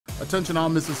Attention all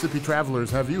Mississippi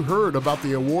travelers, have you heard about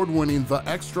the award-winning The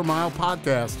Extra Mile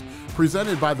podcast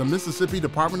presented by the Mississippi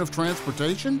Department of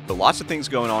Transportation? So lots of things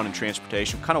going on in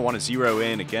transportation. We kind of want to zero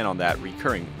in again on that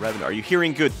recurring revenue. Are you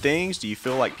hearing good things? Do you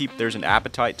feel like there's an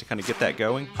appetite to kind of get that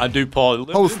going? I do, Paul.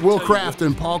 Host Will Kraft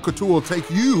and Paul Couture will take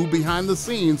you behind the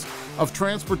scenes of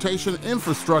transportation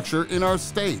infrastructure in our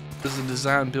state. Does the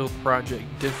design-build project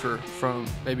differ from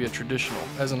maybe a traditional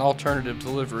as an alternative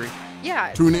delivery?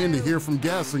 Yeah. Tune in to hear from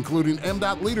guests including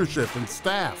MDOT leadership and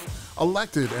staff,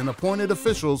 elected and appointed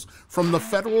officials from the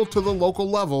federal to the local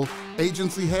level,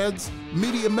 agency heads,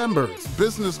 media members,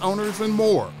 business owners, and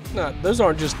more. No, those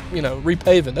aren't just,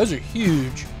 repaving. Those are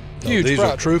huge These projects.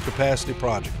 are true capacity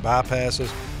projects,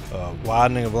 bypasses,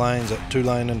 widening of lanes at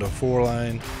 2-lane into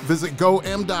 4-lane. Visit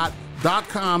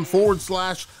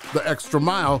gomdot.com/the extra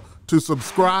mile to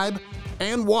subscribe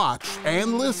and watch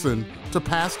and listen to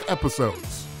past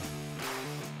episodes.